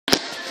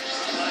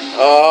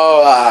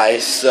Alright,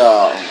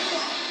 so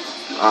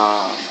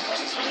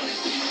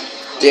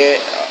the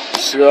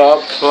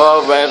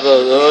Pro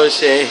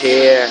Revolution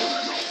here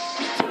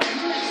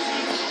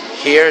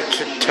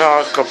to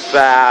talk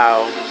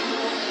about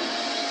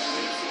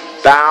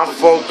Bound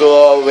for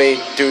Glory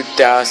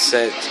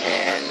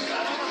 2010.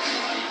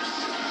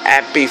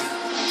 And before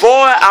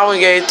I will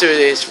get into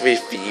this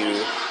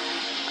review,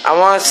 I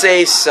want to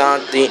say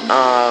something.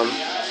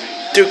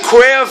 To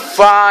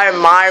clarify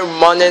my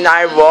Monday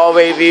Night Raw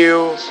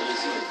review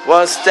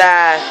was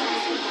that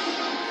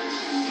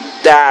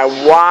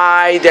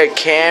why the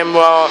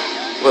camera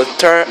was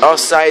turned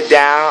upside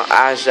down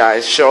as I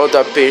showed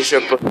the picture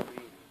of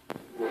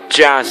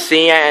John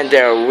Cena and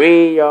the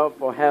Rio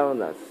for Hell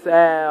in a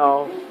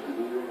Cell,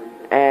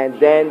 and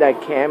then the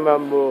camera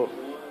moved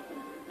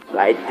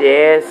like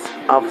this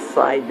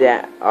upside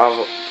down.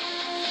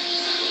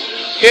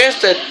 Here's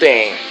the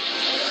thing.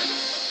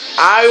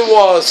 I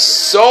was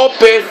so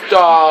pissed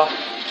off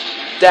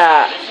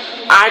that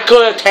I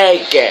couldn't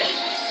take it.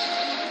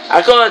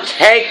 I couldn't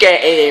take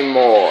it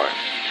anymore.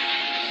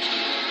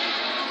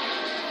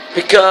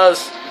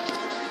 Because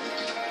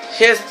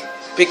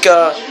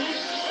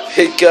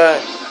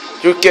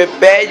you can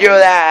bet your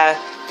ass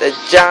that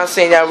John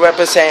Cena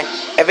represents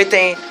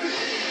everything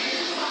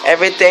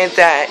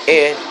that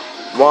is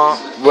wrong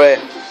with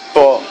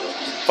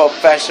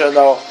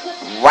professional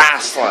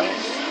wrestling.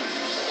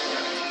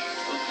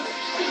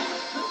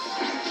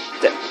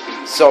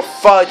 So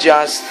fuck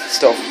John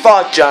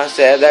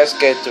Cena. Let's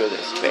get through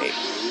this, baby.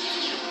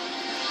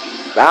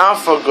 Bound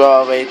for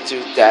Glory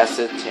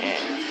 2010.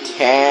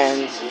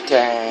 10.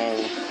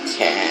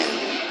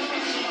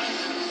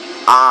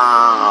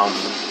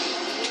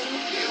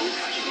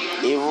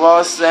 It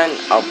wasn't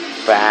a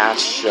bad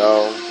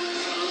show.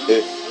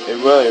 It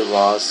really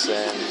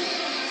wasn't.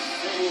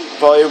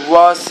 But it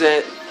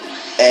wasn't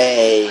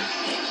a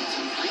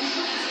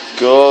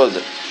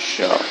good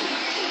show.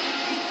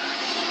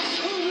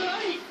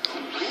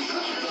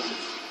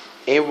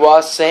 It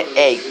wasn't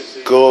a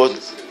good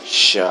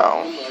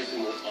show.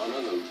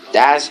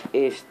 That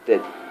is the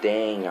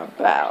thing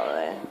about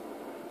it.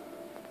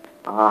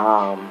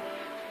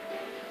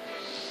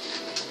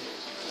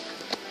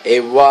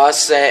 It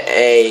wasn't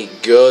a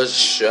good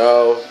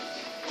show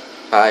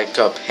by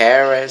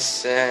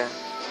comparison.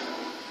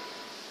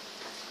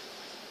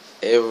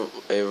 It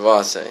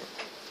wasn't.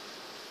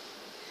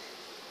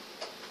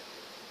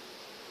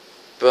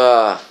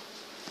 But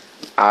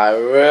I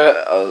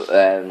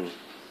really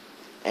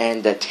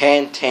and the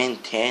 10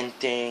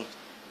 thing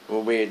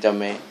will be the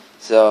main.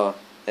 So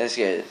let's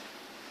get it.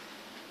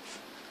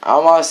 I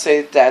want to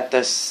say that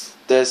the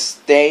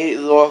stage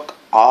look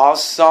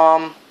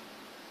awesome.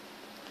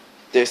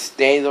 The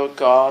stage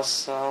look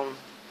awesome,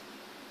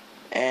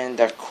 and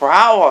the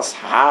crowd was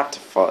hot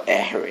for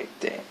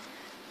everything.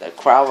 The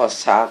crowd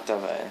was hot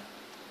for it,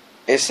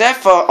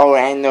 except for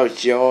Orlando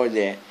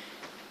Jordan.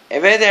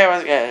 Everything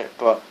was good,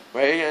 but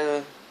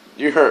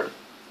you heard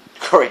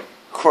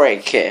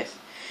great kiss.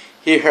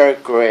 He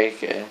heard great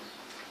kiss.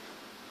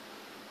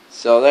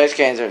 So let's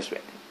get into this.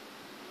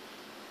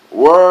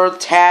 World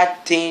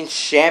Tag Team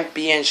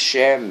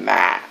Championship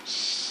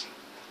match.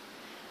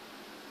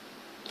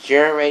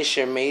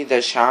 Generation made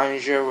the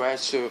challenger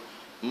wrestle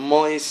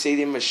Molly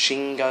City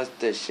Machine Guns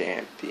the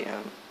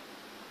champion.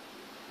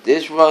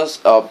 This was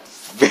a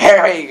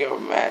very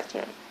good match.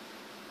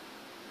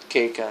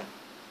 Kicker.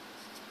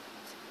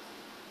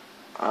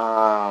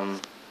 I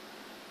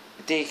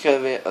think it could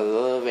have been a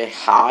little bit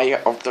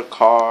higher of the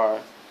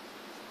card.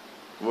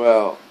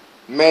 Well,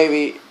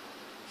 maybe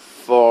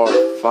for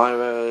fun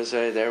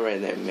reasons they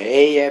already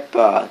made it,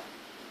 but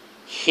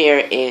here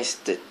is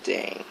the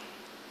thing.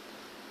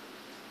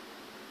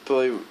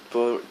 But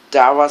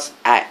that was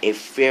at a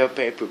fair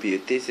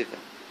pay-per-view. This is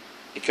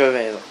it could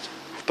have been,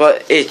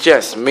 but it's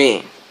just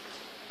me.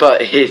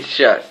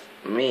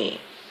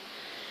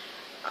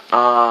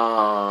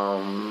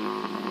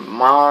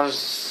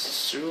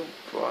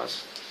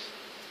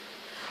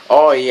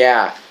 Oh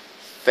yeah,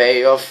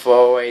 fatal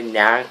 4-way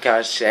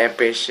knockout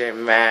championship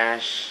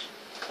match.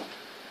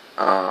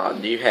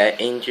 You had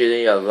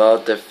injury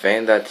alone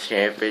defend the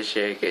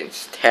championship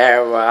against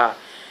Tara,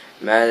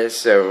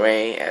 Madison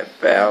Rain, and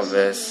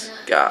Velvet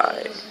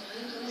Sky.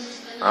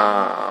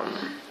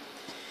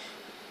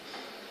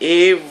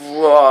 It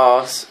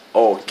was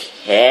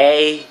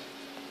okay.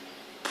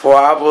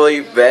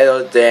 Probably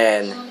better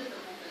than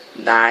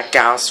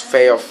Knockouts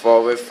Fatal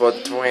 4-way for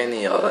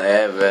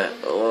 2011.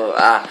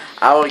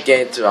 I will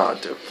get into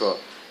it,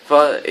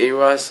 but it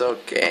was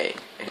okay.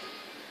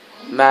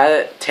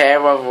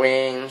 Tara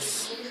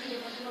wins,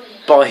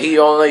 but he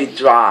only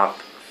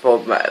dropped for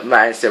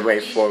Madison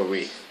Rain 4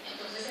 weeks.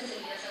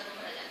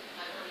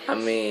 I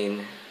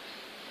mean,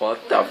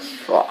 what the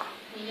fuck?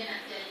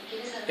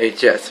 It's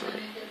just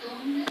me.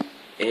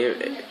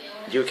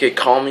 You could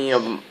call me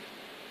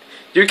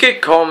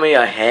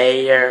a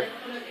hater,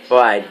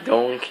 but I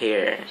don't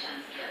care.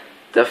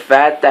 The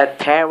fact that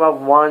Tara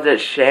won the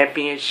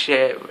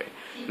championship,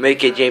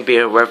 make a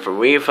champion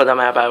referee for the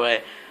match, by the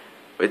way,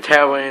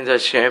 retiring the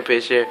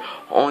championship,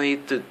 only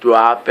to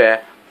drop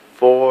it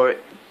 4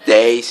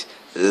 days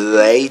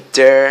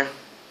later.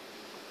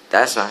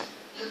 That's right.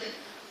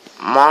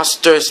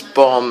 Monster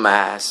Ball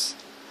Mass.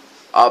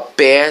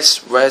 Abyss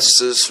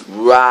versus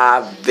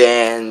Rob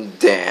Van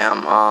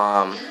Dam.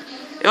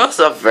 It was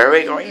a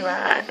very great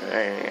match.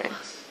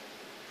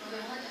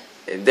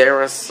 There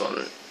was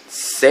some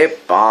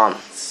sick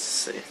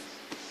bombs,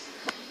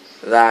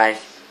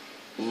 like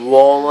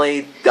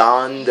rolling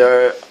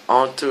thunder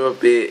onto a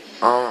bit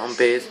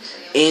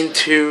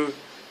into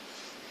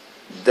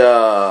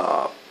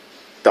the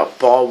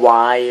ball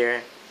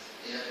wire,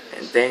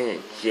 and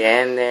then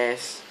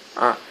Janice.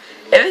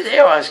 Everything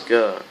was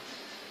good.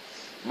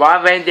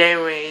 Rob Van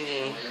Dam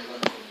winning.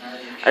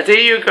 I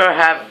think you could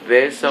have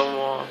this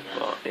someone,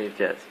 but it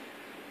just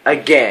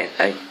again.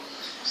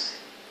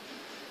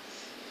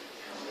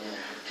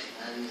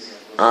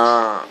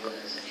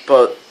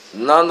 But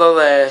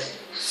nonetheless,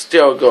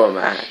 still good,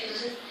 man.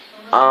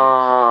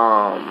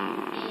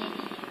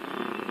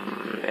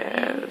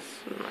 Yes,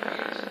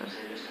 man.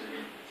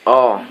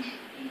 Oh,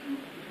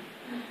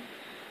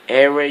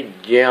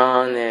 Eric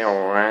Young and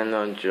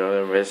Orlando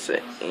Jordan versus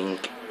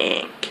Inc.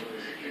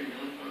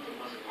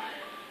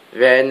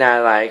 Very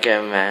not like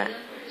it, man.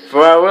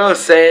 But I will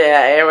say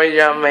that Eric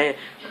Young made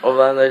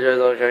Orlando Jordan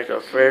look like a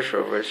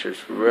official, which is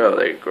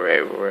really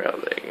great,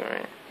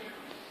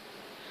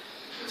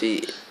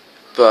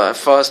 But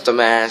first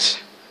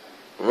match,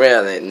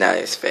 really not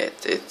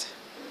expected.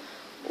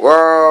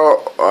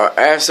 World or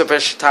Air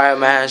Special Title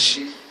match,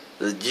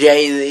 the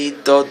Jay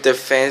Lethal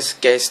defense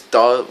against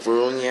Dolph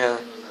Brunia.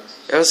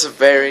 It was a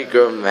very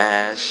good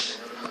match.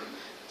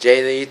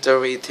 Jay Lethal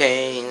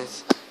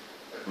retains.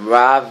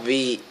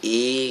 Robbie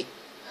E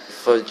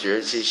for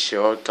Jersey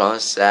Shore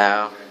comes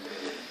out.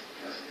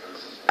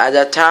 At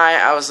the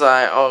time, I was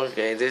like,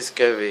 okay, this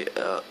could be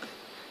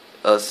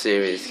a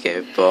serious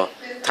game, but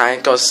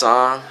time goes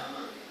on.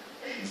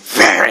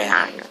 Very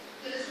high.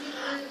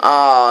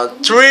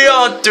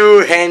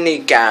 3-on-2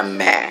 handicap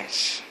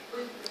match.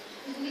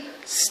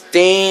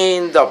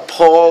 Sting, the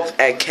Pope,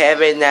 and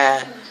Kevin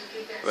Nash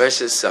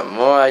versus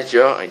Samoa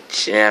Joe and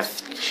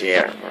Jeff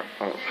Jarrett.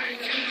 Oh my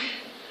god.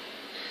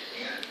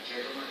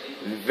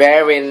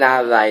 Very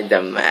not like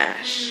the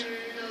match.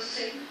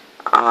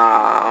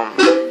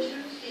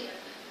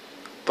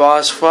 But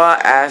as far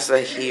as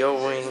the heel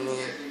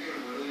winning,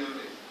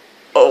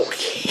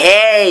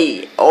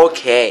 okay.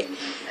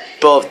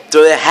 But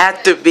do it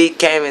have to be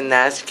Kevin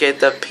Nash get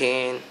the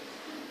pin?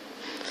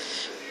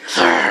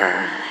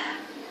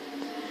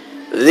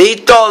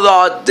 Lethal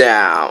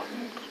Lockdown.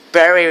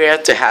 Very rare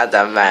to have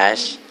that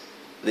match.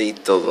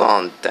 Lethal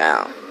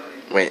Lockdown.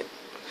 When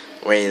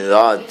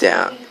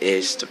Lockdown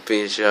is the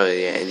picture,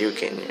 yeah, you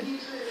can.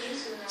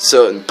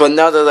 So, but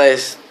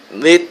nonetheless,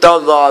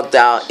 Lethal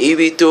Lockdown.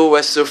 EV2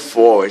 was the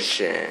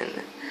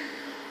fortune.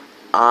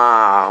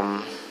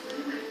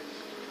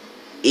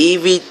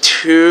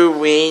 EV2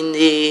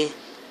 winning.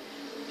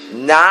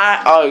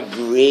 Not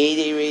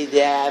agree with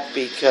that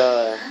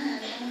because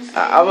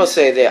I will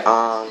say that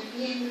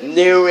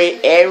nearly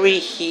every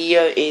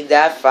heel in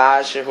that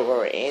fashion who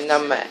are in the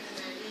match,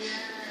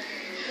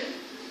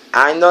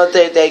 I know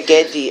that they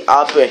get the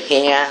upper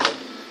hand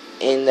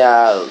in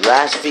the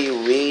last few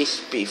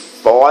weeks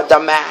before the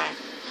match,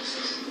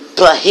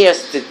 but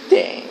here's the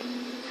thing.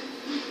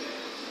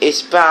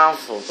 It's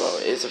powerful, bro.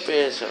 It's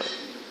official.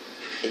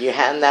 You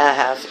have not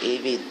have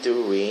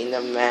EV2 win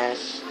the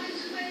match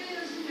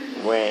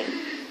when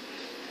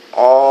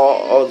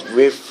all of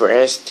the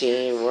first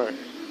team were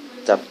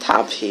the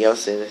top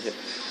heels in the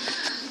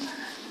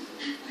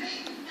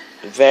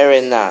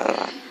very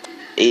not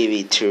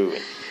EV2.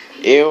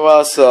 It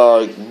was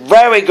a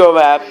very good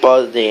match,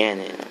 but then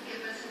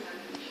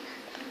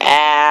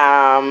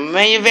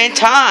main event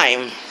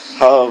time.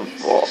 Oh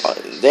boy,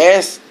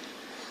 there's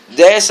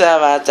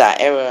about that.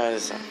 It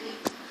was,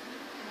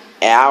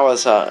 and I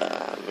was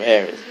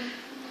very.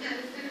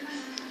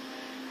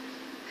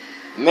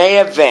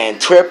 Main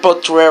event, Triple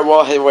Threat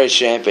World Heavyweight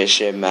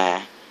Championship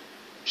match.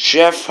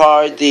 Jeff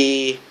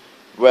Hardy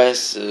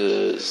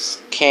versus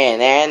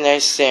Ken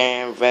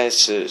Anderson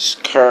versus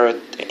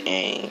Kurt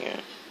Angle.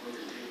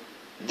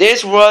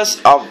 This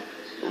was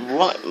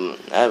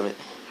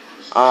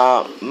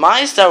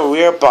mine's the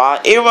weird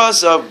part. It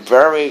was a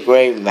very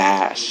great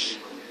match.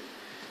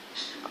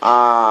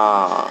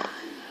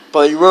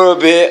 But you will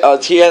be a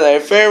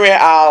TNA figure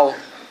out.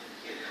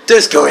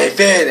 This could be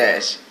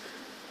finish.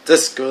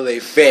 This could be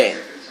fin.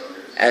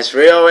 As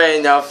really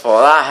enough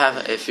for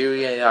that, if you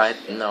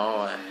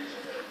know,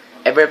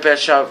 every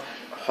Bishop,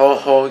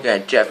 Hulk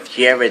Hogan, Jeff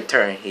Jarrett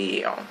turn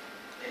heel,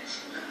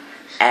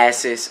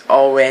 as is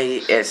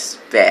always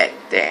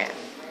expected.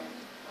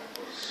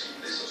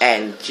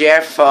 And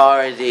Jeff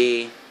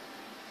Hardy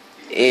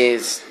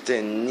is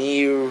the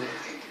new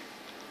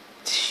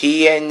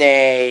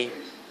TNA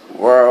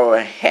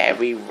World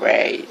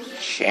Heavyweight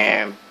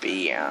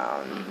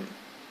Champion.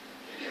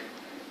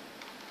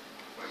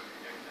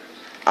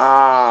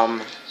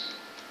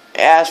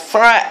 As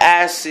far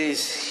as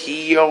his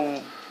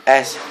heel,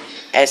 as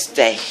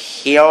the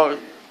heel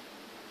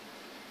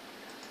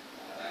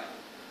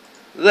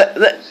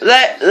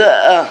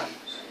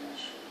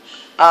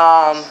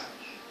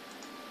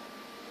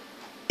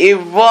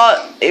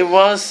it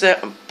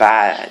wasn't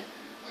bad.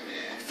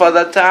 For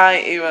the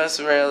time, it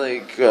was really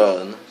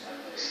good.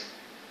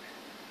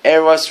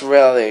 It was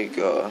really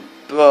good.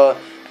 But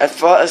as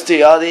far as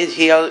the other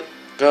heel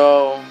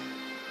go,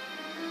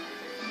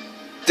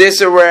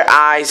 this is where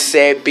I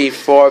said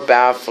before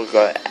Bound for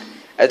Good.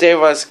 I think it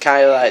was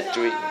kind of like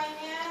 3.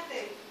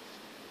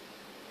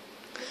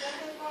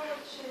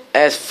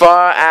 As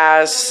far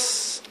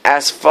as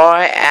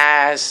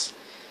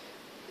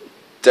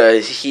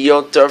the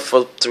heel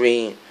for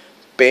 3,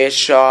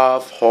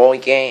 Bischoff,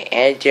 Hogan,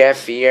 and Jeff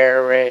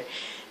Fury,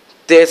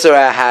 this is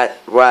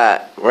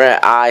where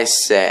I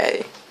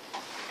say.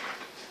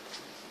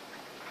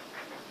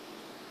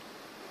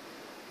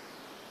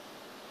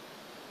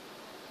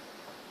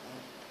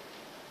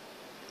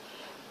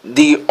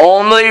 The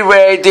only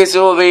way this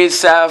will be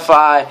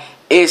satisfied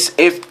is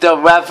if the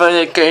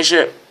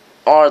replication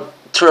or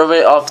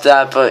truly of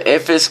that, but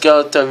if it's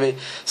going to be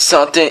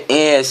something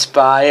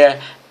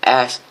inspired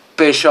as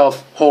Bishop,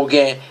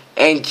 Hogan,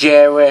 and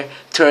Jerry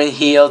turn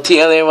heel,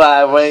 TNA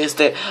will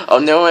wasted a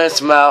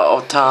numerous amount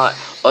of time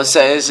or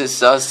says it's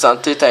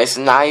something that is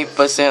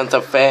 90% of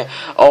the fan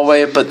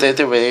already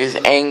predicted when this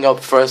angle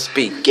first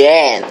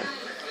began.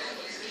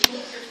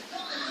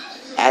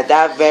 And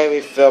that very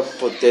felt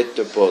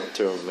predictable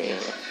to me.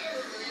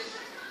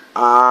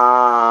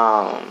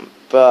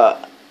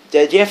 But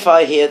did you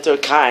find here to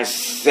kind of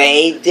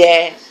say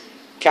that?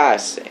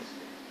 Kind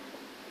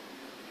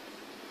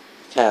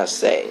of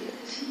say it.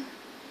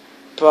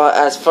 But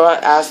as far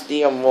as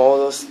the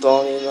immortal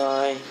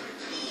storyline,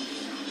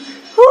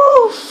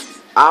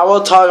 I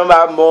will talk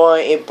about more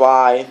in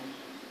by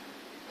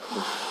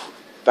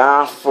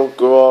Bound for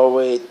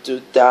Glory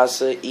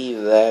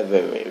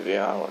 2011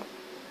 review.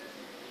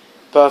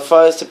 But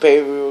first, the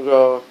pay-per-view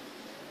go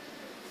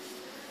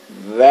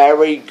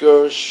very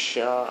good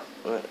shot.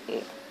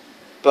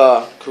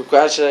 But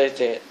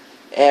congratulations.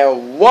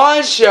 And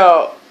one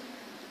show,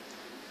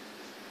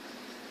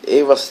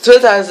 it was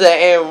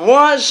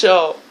 2001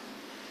 show.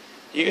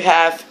 You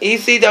have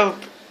easy to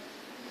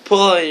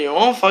pull in your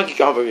own fucking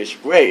company, which is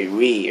very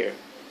weird.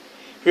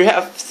 You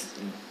have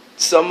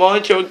Samoa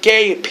Joe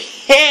getting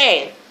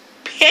pinned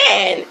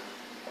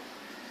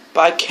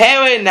by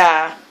Kevin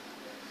now.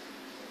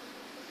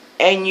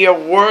 And your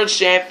world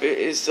champion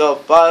is a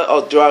butt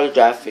of drug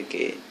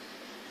trafficking.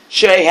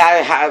 Sure, he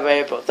hadn't had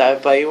any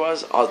protect, but he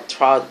was a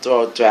drug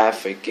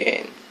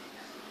trafficking.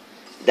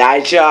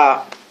 That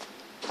job.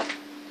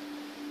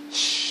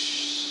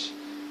 This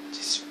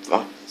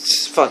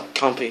fuck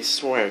company,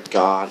 swear to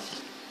God.